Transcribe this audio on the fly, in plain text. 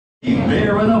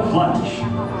there in a flash.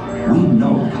 We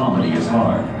know comedy is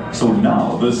hard, so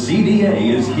now the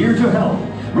CDA is here to help,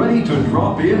 ready to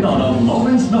drop in on a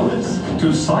moment's notice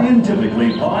to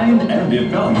scientifically find and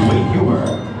evaluate humor.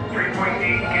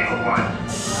 3.8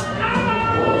 gigawatts.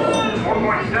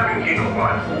 4.7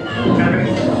 gigawatts. 7,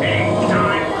 8,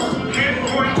 9,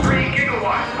 10.3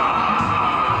 gigawatts.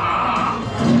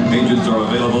 Agents are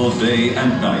available day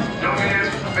and night. No hands,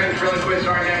 ventriloquists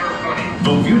are never funny.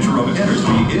 The future of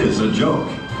industry is a joke,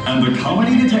 and the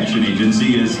Comedy Detection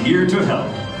Agency is here to help.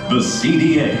 The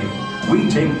CDA. We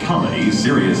take comedy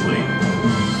seriously.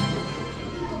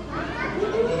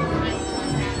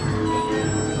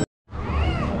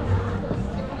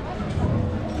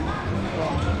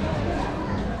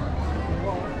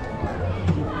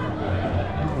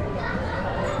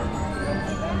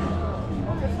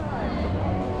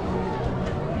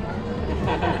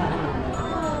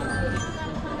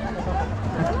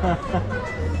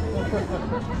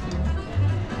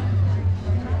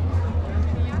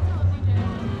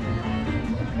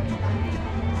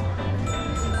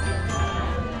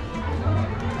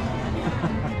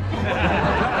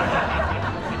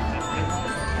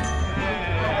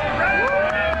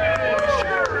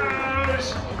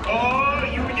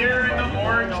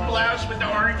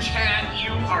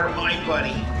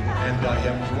 And I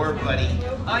am your buddy.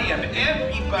 I am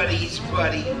everybody's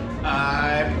buddy.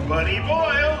 I'm Buddy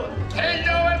Boyle.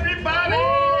 Hello, everybody!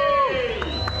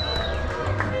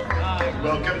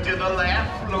 Welcome to the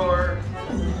laugh floor.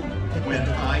 When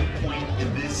I point to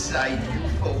this side, you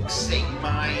folks say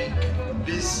Mike.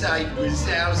 This side,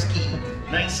 Wazowski.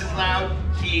 Nice and loud.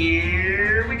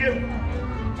 Here we go.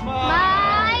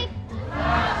 Mike.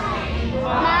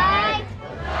 Mike.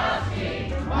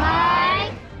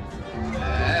 Mike.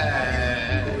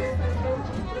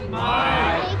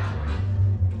 Mike.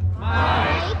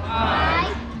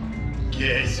 Mike.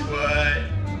 Guess what?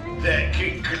 That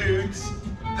concludes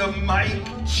the mic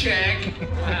check.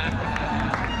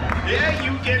 Yeah,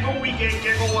 you giggle, we get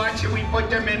giggle watch, and we put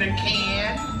them in a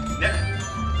can. Now,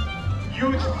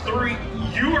 you three,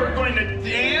 you are going to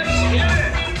dance?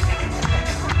 Yeah.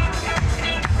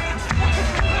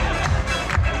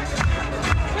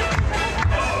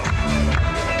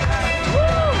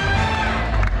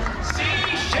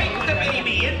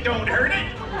 It don't hurt it.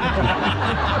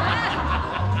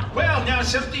 Well, now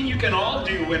something you can all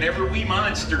do whenever we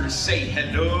monsters say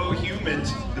hello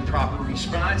humans. The proper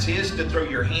response is to throw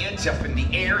your hands up in the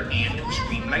air and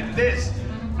scream like this.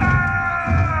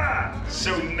 Ah!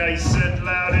 So nice and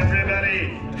loud,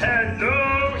 everybody.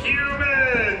 Hello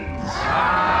humans.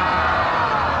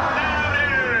 Ah!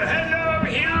 Louder. Hello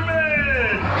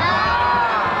humans.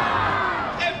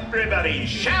 Ah! Everybody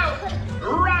shout.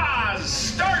 Roz,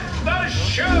 start the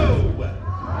show!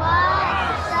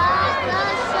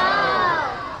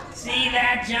 See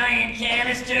that giant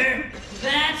canister?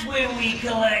 That's where we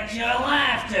collect your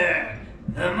laughter.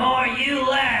 The more you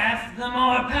laugh, the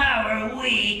more power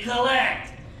we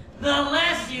collect. The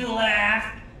less you laugh,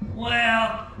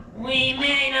 well, we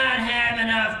may not have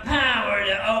enough power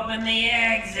to open the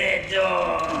exit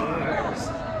doors.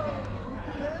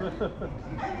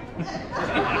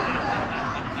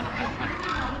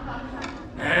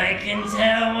 I can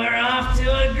tell we're off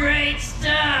to a great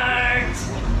start.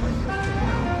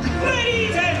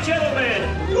 Ladies and gentlemen,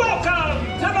 welcome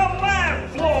to the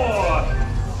laugh floor.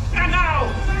 And now,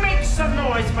 make some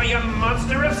noise for your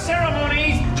monster of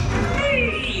ceremonies,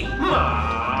 me,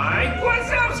 Mike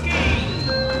Wazowski.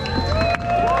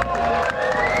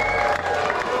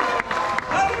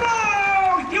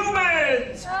 Hello,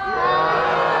 humans.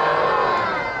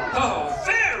 Oh,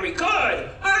 very good.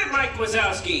 I'm Mike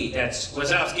Wazowski. That's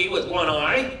Wazowski with one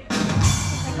eye.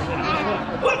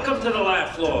 Welcome to the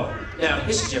laugh floor. Now,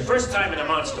 this is your first time in a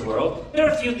monster world. There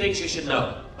are a few things you should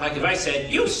know. Like if I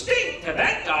said, "You stink" to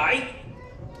that guy,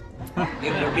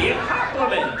 it would be a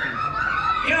compliment.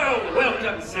 You're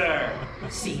welcome, sir.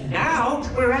 See, now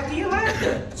we're at the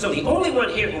laughter. So the only one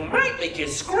here who might make you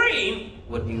scream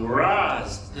would be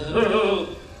Roz.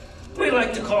 We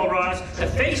like to call Roz the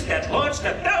face that launched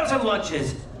 1,000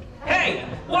 lunches. Hey,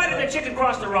 why did the chicken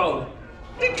cross the road?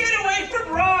 To get away from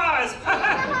Roz!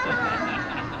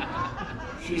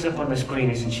 She's up on the screen,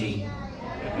 isn't she?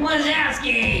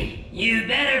 Wazowski, you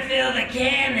better fill the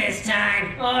can this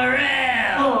time, or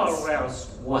else. Or else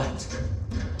what?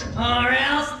 Or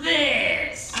else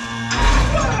this.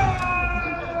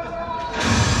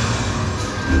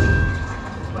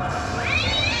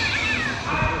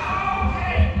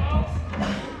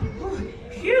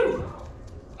 Phew!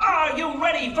 Are you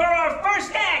ready for our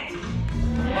first act?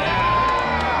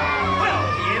 Well,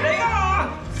 here they are,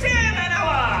 Sam and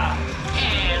Ella.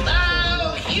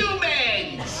 Hello, humans!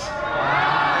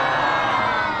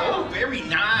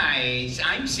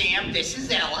 this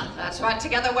is Ella. That's right,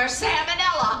 together we're Sam and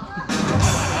Ella.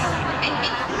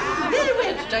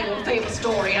 Well, today we'll famous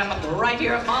story happened right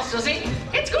here at Monsters Inc.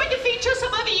 It's going to feature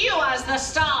some of you as the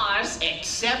stars.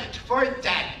 Except for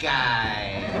that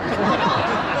guy.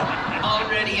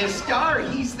 Already a star,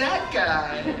 he's that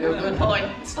guy. Oh, good point.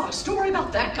 It's not a story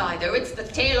about that guy, though. It's the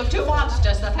tale of two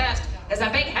monsters. The first is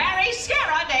a big hairy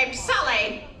scarer named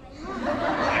Sully.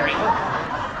 Harry?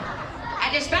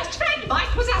 And his best friend, Mike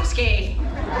Wazowski.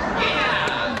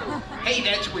 Yeah. Hey,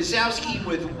 that's Wazowski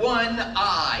with one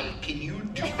eye. Can you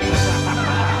do They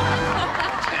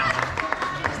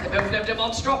both lived in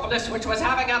Monstropolis, which was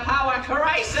having a power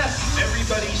crisis.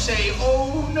 Everybody say,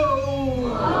 oh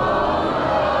no.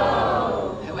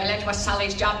 Well, it was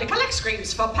Sully's job to collect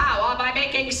screams for power by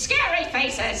making scary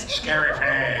faces. Scary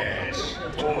face.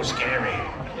 Oh, scary.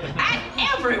 And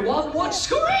everyone would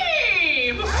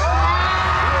scream!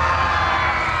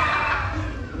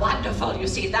 Wonderful, you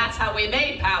see, that's how we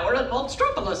made power at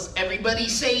Monstropolis. Everybody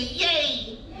say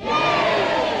yay!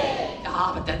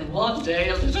 Ah, but then one day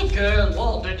a little girl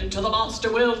wandered into the monster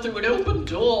world through an open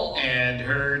door. And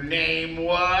her name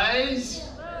was?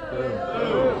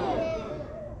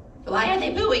 Why are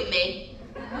they booing me?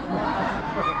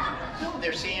 No,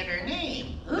 they're saying her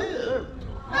name. Oh.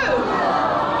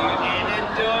 You did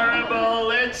adorable.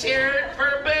 Let's hear it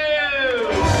for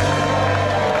Boo.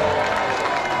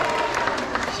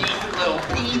 She's a little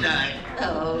peanut.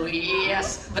 Oh,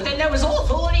 yes. But then there was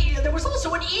also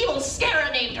an evil scarer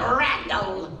named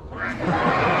Randall.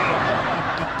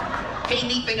 Hey,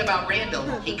 neat thing about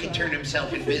Randall, he can turn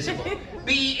himself invisible.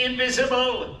 Be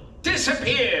invisible.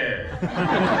 Disappear.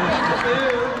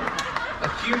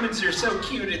 Humans are so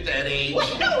cute at that age.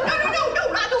 Wait, no,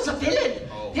 Randall's a villain.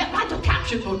 Oh. Yeah, Randall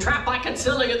captured Boo trapped by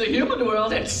concealing in the human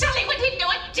world, and Sully went into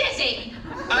a dizzy.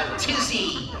 A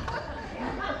tizzy.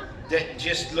 That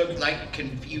just looked like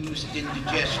confused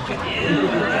indigestion.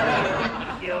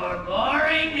 You're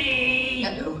boring me.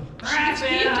 Uh-oh. Wrap She's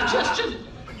it up. indigestion.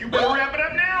 You better wrap it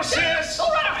up now, sis.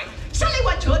 All right. Sully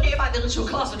went to a nearby village to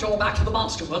close the door back to the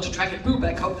monster world to try and get Boo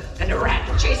back home. Then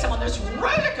Randall chased him on this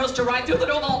roller coaster ride through the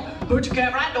normal. Boo took care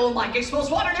of Randall, and like exposed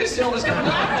water new still was given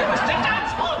life to his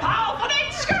dance full powerful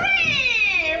and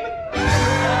scream!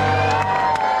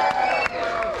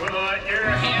 Put your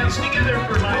hands together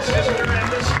for my sister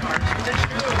and the stars of the show.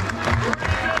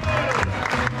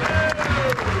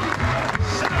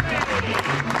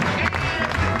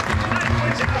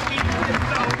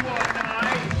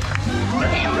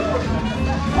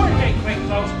 Weren't they great,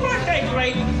 folks? Weren't they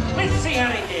great? Let's see how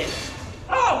they did.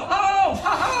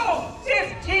 Oh,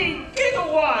 15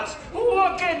 gigawatts!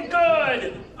 Looking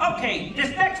good! Okay,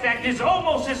 this next act is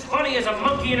almost as funny as a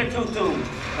monkey in a tutu.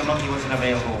 The monkey wasn't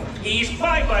available. He's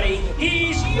my buddy.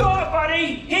 He's your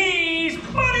buddy. He's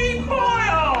Buddy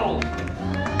Boyle!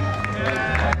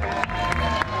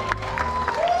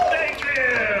 Thank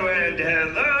you, and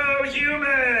hello,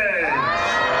 humans!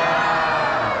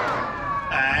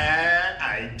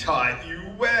 I taught you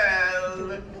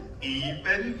well,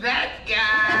 even that guy.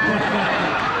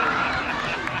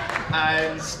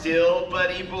 I'm still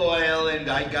Buddy Boyle, and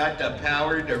I got the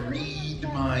power to read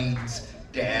minds.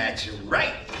 That's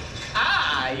right.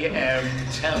 I am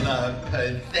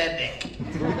telepathetic.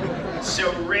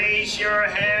 So raise your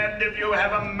hand if you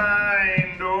have a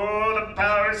mind. Oh, the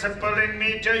powers are pulling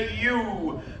me to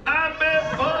you. I'm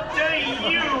to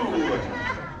you.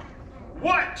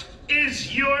 What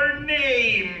is your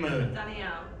name?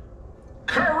 Danielle.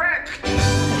 Correct.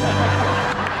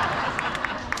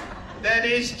 That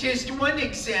is just one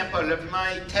example of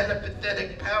my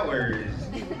telepathetic powers.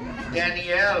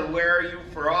 Danielle, where are you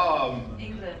from?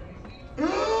 England.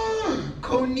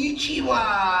 Konnichiwa.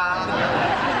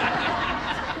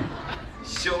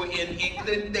 So in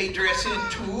England they dress in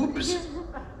tubes?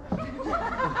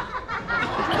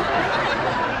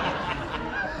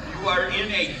 You are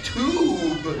in a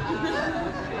tube.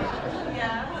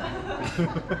 Yeah.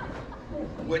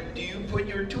 What do you put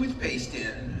your toothpaste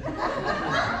in? I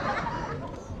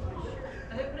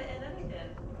don't put it in anything.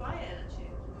 Buy it in a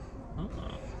tube.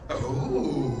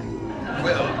 Oh,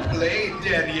 well played,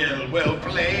 Danielle, well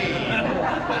played.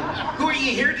 Who are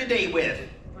you here today with?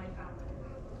 My family.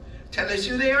 Tell us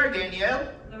who they are, Danielle.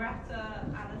 Loretta,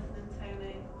 Alison, and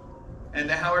Tony.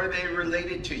 And how are they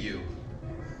related to you?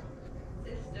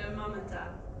 Sister, mum, and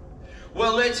dad.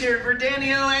 Well, let's hear it for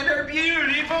Danielle and her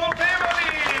beautiful family.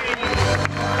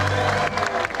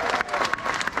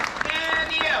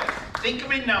 Danielle, think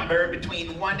of a number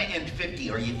between 1 and 50.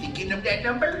 Are you thinking of that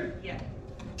number? Yeah.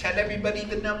 Tell everybody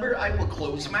the number. I will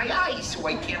close my eyes so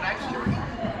I cannot hear you.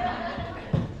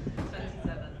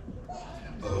 27.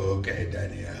 Okay,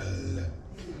 Danielle.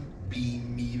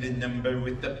 Beam me the the number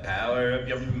with the power of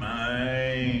your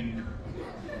mind.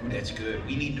 Ooh, that's good.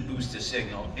 We need to boost the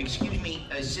signal. Excuse me,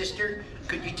 sister,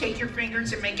 could you take your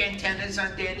fingers and make antennas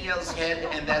on Danielle's head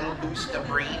and that'll boost the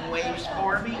brain waves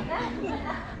for me?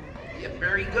 Yep,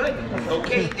 very good.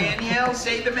 Okay, Danielle,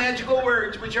 say the magical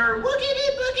words, which are woogity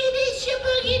boogity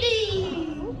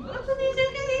shaboogity.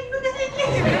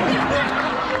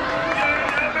 Your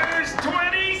number's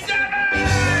 27!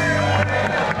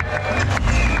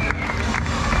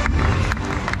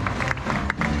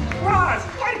 Roz,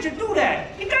 why did you do that?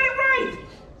 You got it right.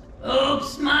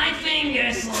 Oops, my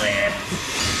finger slipped.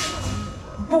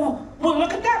 Well,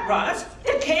 look at that, Roz.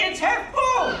 The can's half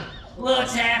full.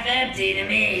 Looks half empty to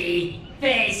me.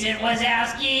 Face it,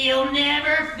 Wazowski, you'll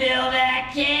never fill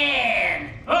that can.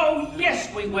 Oh, yes,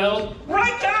 we will.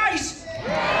 Right, guys?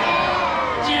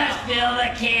 Just fill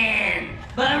the can.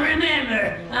 But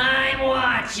remember, I'm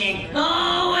watching.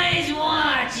 Always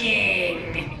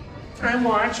watching. I'm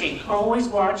watching, always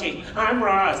watching. I'm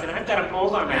Roz, and I've got a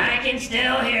mold on my I can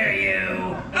still hear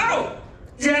you. Oh!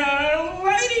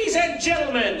 Ladies and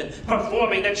gentlemen,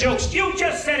 performing the jokes you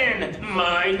just sent in,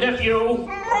 my nephew,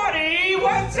 Marty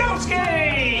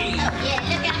Wazowski! Oh yeah,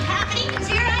 look out, comedy, 'cause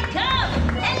here I come!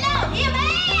 Hello,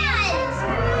 humans!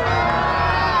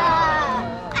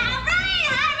 Alright,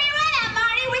 hi everyone, I'm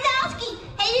Marty Wazowski.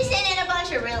 Hey, you sent in a bunch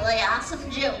of really awesome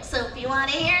jokes, so if you want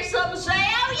to hear some, say,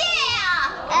 oh yeah!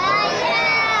 Oh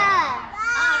yeah!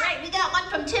 Alright, we got one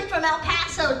from Tim from El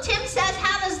Paso. Tim says,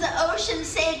 how does the ocean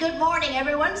say good morning?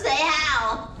 Everyone say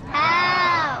how.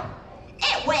 How?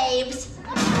 It waves.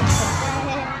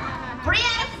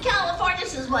 Brianna from California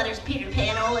says, what does Peter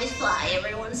Pan always fly?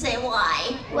 Everyone say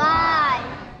why. Why?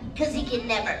 Because he can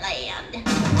never land.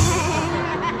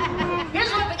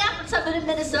 Here's what we got from someone in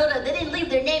Minnesota. They didn't leave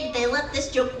their name, they left this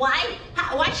joke. Why?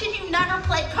 Why should you never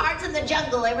play cards in the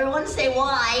jungle? Everyone say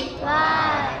why.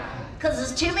 Why? Because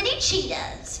there's too many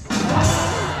cheetahs. And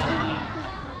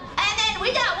then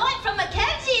we got one from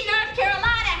Mackenzie, North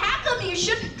Carolina. How come you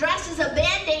shouldn't dress as a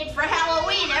Band-Aid for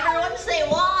Halloween? Everyone say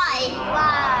why.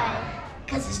 Why?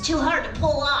 Because it's too hard to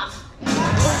pull off.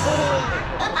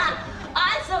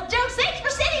 Awesome jokes. Thanks for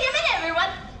sending them in, everyone.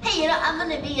 Hey, you know, I'm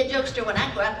going to be a jokester when I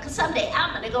grow up, because someday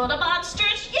I'm going to go to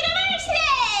Monsters University.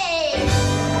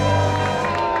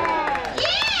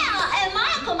 Yeah! And my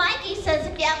Uncle Mikey says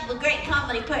if you have a great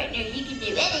comedy partner, you can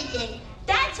do anything.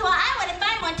 That's why I want to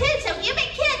find one too. So you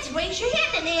big kids, raise your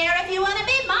hand in the air if you want to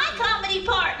be my comedy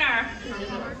partner.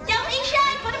 Don't be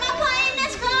shy. Put them up high in the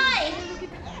sky.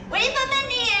 Wave them in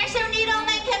the air so Needle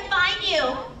Man can find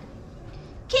you.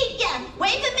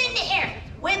 Wave them in the air.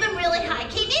 Wave them really high.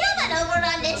 Keep Needleman over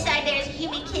on this side. There's a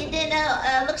human kid in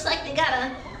looks like they got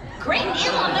a great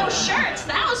deal on those shirts.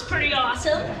 That was pretty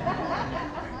awesome.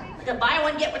 Like a buy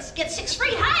one, get 6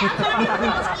 free. Hi, I'm Marty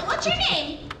Wazowski. What's your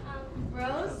name?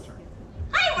 Rose,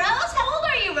 Hi, Rose. How old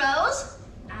are you, Rose?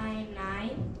 I'm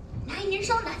 9. 9 years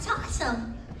old. That's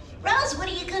awesome. Rose, what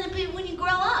are you going to be when you grow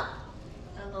up?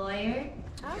 A lawyer.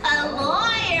 A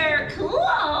lawyer.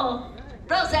 Cool.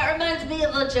 Rose, that reminds me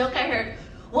of a joke I heard.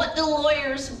 What do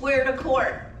lawyers wear to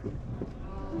court?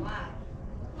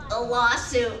 A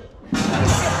lawsuit.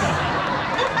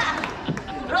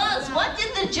 Rose, what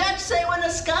did the judge say when the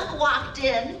skunk walked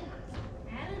in?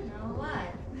 I don't know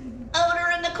what. Odor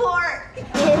in the court.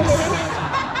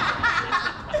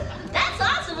 That's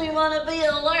awesome. You want to be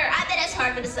a lawyer. I bet it's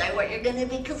hard to decide what you're going to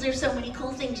be because there's so many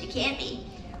cool things you can be.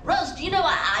 Rose, do you know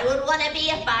what I would want to be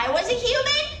if I was a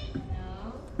human?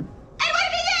 No. I want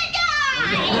to be that guy!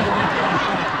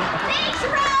 Thanks,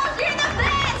 Rose. You're the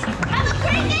best. Have a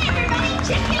great day, everybody.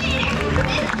 Check you later.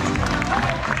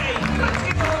 Hey, let's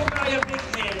give a little guy a big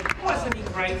hand. Wasn't he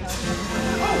great?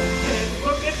 Oh, and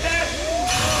look at that!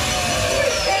 We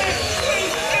did it! We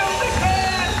filled the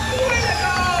can! Way to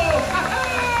go! Ha-ha!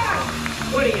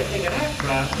 What do you think of that,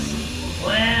 Roz?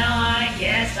 Well, I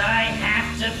guess I have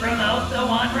to promote the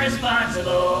one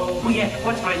responsible. Oh yeah,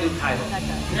 what's my new title?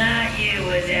 Not you,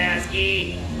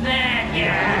 Wazowski. That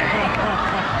guy.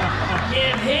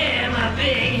 Give him a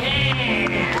big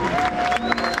hand.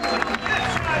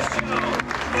 That's our show!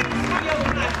 Thanks for your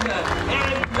laughter,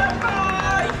 and